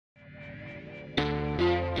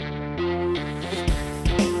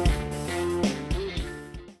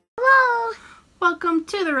welcome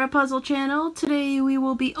to the Red Puzzle channel. Today we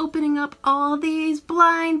will be opening up all these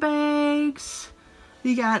blind bags.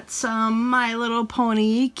 We got some My Little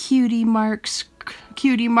Pony Cutie Mark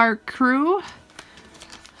crew,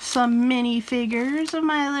 some mini figures of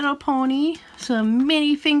My Little Pony, some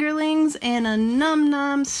mini fingerlings, and a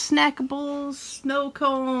Noms snackables snow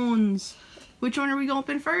cones. Which one are we going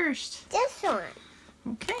to open first? This one.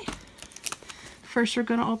 Okay. First we're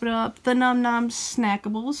going to open up the Noms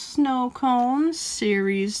snackables snow cones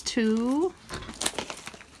series 2.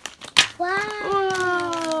 Wow.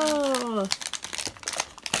 Whoa!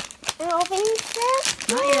 We're opening this?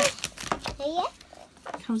 Not yet. Not yet?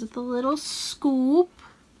 Comes with a little scoop,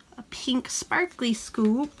 a pink sparkly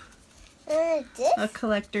scoop, This? a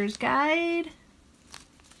collector's guide,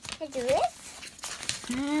 I do this?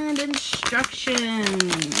 and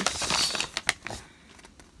instructions.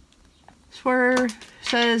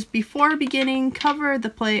 Says before beginning, cover the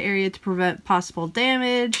play area to prevent possible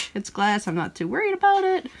damage. It's glass, I'm not too worried about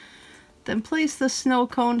it. Then place the snow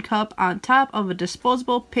cone cup on top of a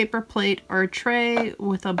disposable paper plate or tray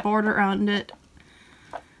with a border around it.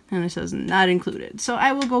 And it says not included. So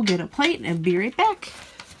I will go get a plate and be right back.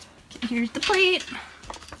 Here's the plate.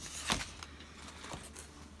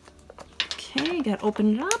 Okay, gotta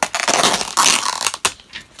open it up.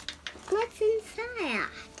 What's inside?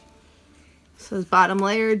 Says bottom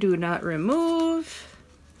layer, do not remove.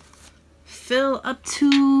 Fill up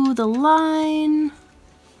to the line.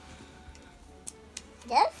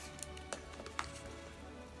 This?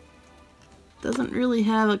 Doesn't really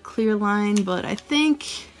have a clear line, but I think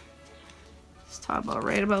it's talking about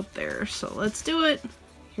right about there. So let's do it.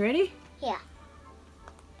 You ready? Yeah.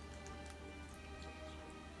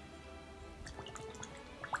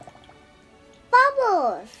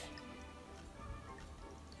 Bubbles.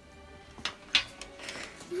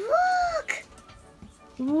 Look.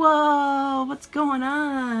 Whoa, what's going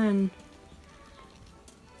on?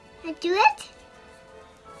 I do it?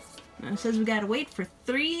 Now it says we gotta wait for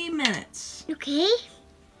 3 minutes. Okay.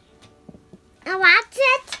 Now watch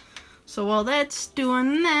it. So while that's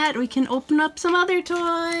doing that, we can open up some other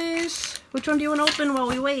toys. Which one do you want to open while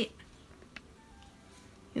we wait?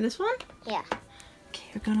 This one? Yeah. Okay,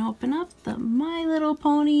 we're gonna open up the My Little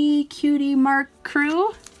Pony Cutie Mark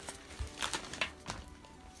crew.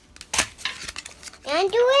 And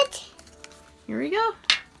do it. Here we go.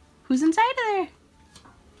 Who's inside of there?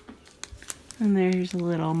 And there's a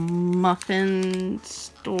little muffin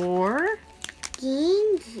store.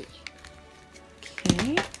 Gingy.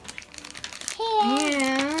 Okay.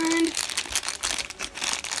 Here. And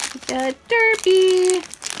we got Derpy.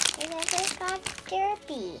 And I just got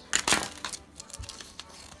Derpy.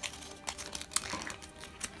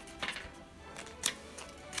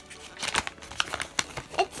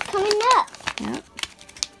 It's coming up. Yep.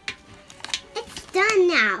 It's done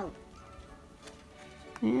now.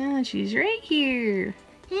 Yeah, she's right here.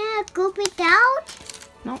 Yeah, scoop it out.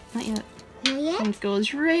 Nope, not yet. Not yet? And it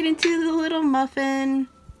goes right into the little muffin.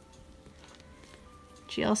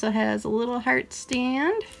 She also has a little heart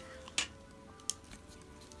stand.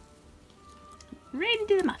 Right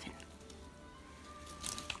into the muffin.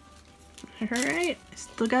 Alright,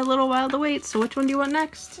 still got a little while to wait, so which one do you want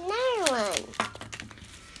next? Another one.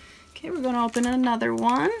 Okay, we're going to open another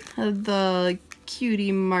one of the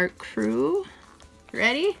Cutie Mark crew.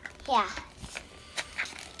 Ready? Yeah.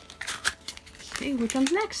 Okay, which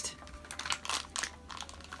one's next?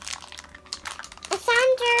 It's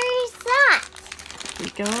Andrew's son. Here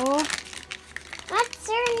we go. What's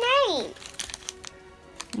her name?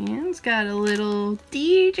 And it's got a little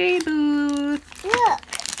DJ booth. Look.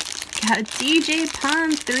 Got DJ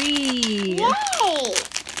Pond 3. Yay.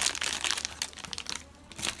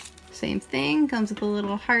 Same thing, comes with a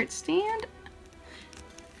little heart stand.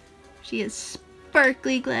 She has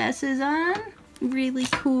sparkly glasses on. Really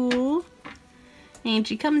cool. And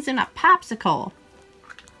she comes in a popsicle.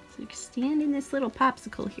 So you can stand in this little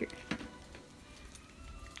popsicle here.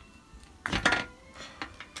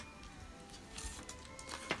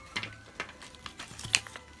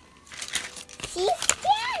 She's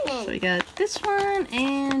standing. So we got this one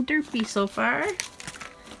and Derpy so far.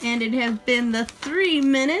 And it has been the 3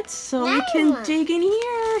 minutes, so we can Nice. dig in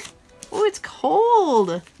here. Oh, it's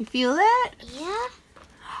cold. You feel that? Yeah.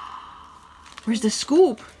 Where's the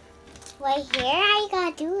scoop? Right here, I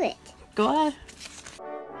gotta do it. Go ahead.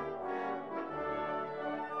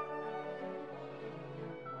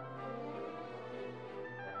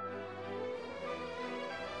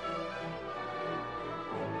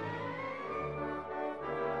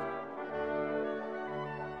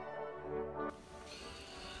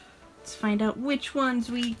 Let's find out which ones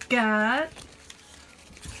we got.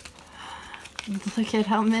 Look at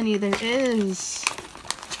how many there is.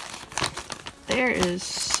 There is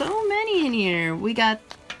so many in here. We got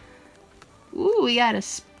a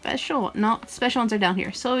special, no, special ones are down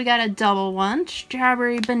here. So we got a double one,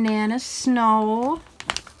 strawberry, banana, snow.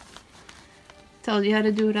 Tells you how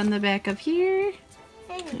to do it on the back of here.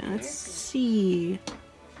 Let's see.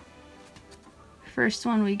 First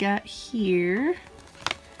one we got here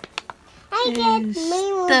is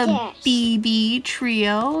the BB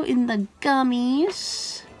Trio in the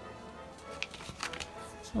gummies.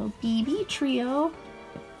 So BB Trio.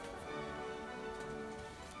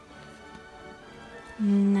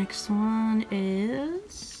 Next one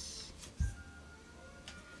is,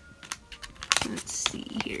 let's see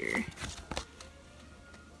here.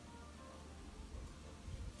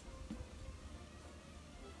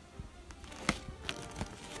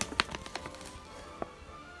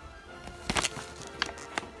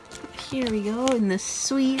 Here we go, in the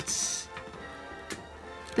sweets,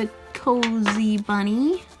 the Cozy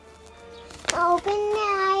Bunny. Open it,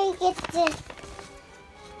 I get the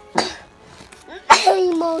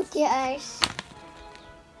emojis.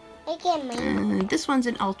 I get my. This one's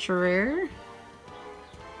an ultra rare.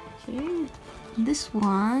 Okay, this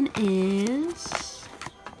one is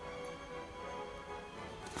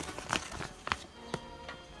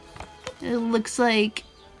it looks like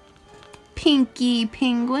Pinky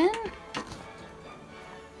Penguin.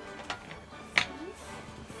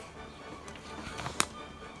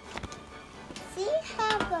 See,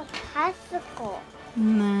 have a popsicle.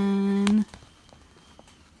 And then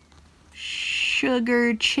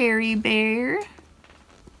Sugar Cherry Bear.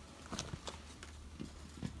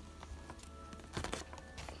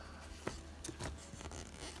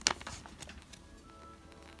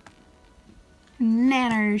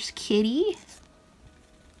 Nanner's Kitty.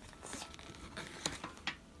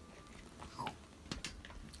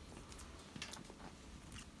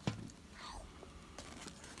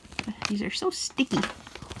 These are so sticky.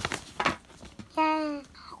 Yeah.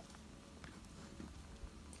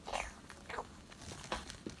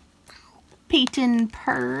 Peyton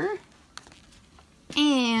Purr.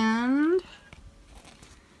 And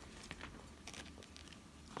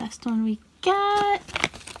last one we got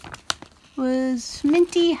was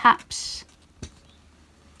Minty Hops.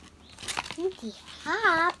 Minty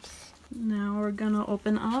Hops. Now we're gonna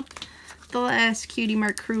open up the last Cutie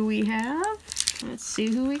Mark crew we have. Let's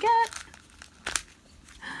see who we got.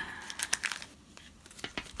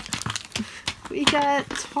 We got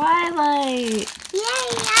Twilight. Yay,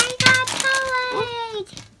 I got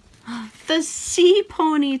Twilight. The Sea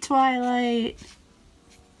Pony Twilight.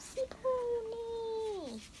 Sea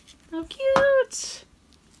pony. How cute. What's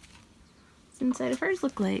inside of hers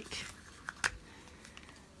look like?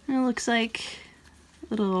 It looks like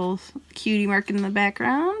a little cutie mark in the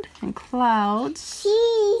background and clouds.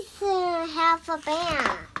 She's half a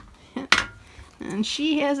banana. And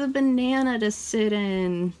she has a banana to sit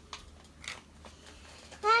in.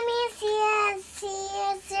 Let me see it, see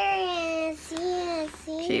it, see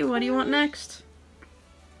it. Okay, what do you want next?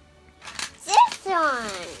 This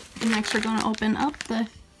one. Next we're going to open up the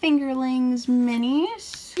Fingerlings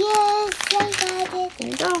minis. Yes, I got it. There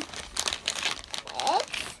you go.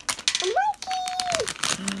 It's a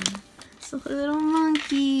monkey. It's a little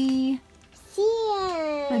monkey. See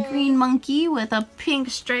it. A green monkey with a pink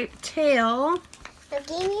striped tail. Look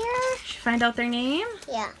in here. Did you find out their name?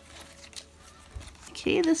 Yeah.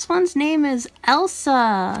 Okay, this one's name is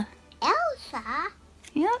Elsa. Elsa.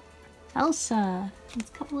 Yep, Elsa. There's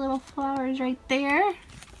a couple little flowers right there.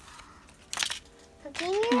 Look in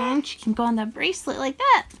here. And she can go on that bracelet like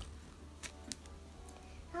that.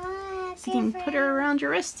 So you can put her around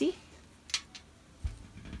your wristy.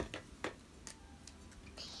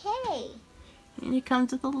 Okay. And it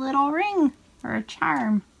comes with a little ring or a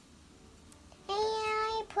charm. And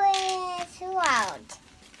I put it throughout.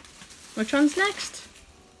 Which one's next?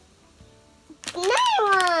 Another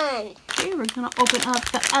one. Okay, we're gonna open up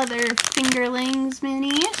the other Fingerlings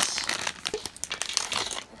minis.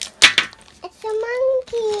 It's a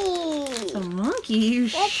monkey. It's a monkey, you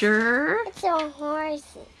sure? It's a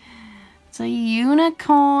horse. It's a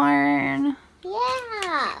unicorn.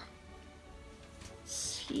 Yeah. Let's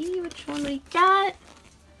see which one we got.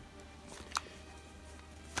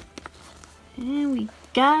 And we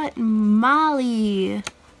got Molly.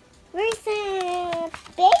 Where's the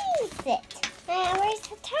babysit? Where's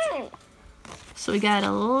the time? So we got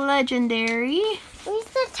a legendary Where's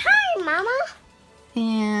the time, Mama?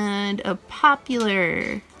 and a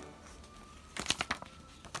popular.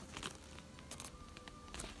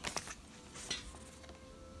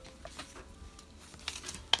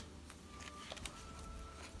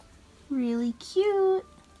 Really cute.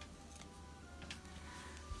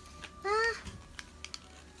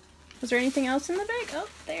 Was there anything else in the bag? Oh,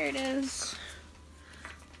 there it is.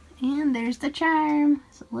 And there's the charm.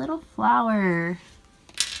 It's a little flower.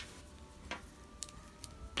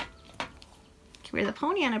 Can wear the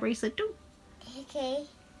pony on a bracelet too. Okay.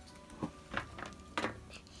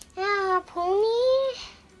 Pony.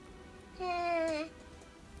 I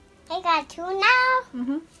got 2 now.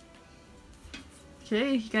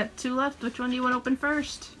 Okay, you got 2 left. Which one do you want to open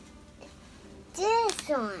first? This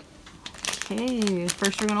one. Okay,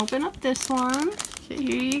 first we're gonna open up this one. Okay,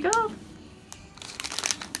 here you go.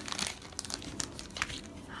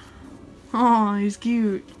 Oh, he's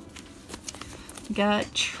cute.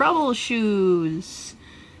 Got trouble shoes.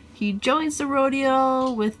 He joins the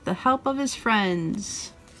rodeo with the help of his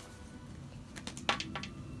friends.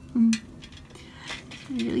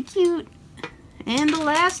 Really cute. And the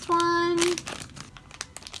last one.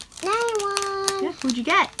 Another one. Yeah, who'd you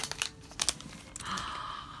get?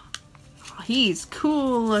 Oh, he's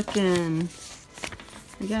cool looking.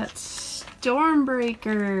 We got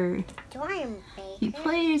Stormbreaker. Stormbreaker. He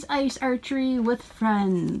plays ice archery with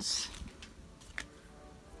friends.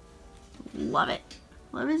 Love it.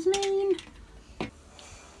 Love his mane.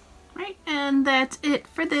 Right, and that's it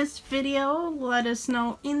for this video. Let us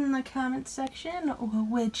know in the comment section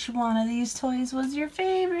which one of these toys was your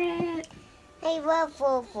favorite. I love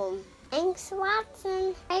both of them. Thanks for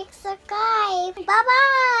watching. Thanks, subscribe.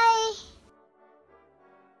 Bye-bye.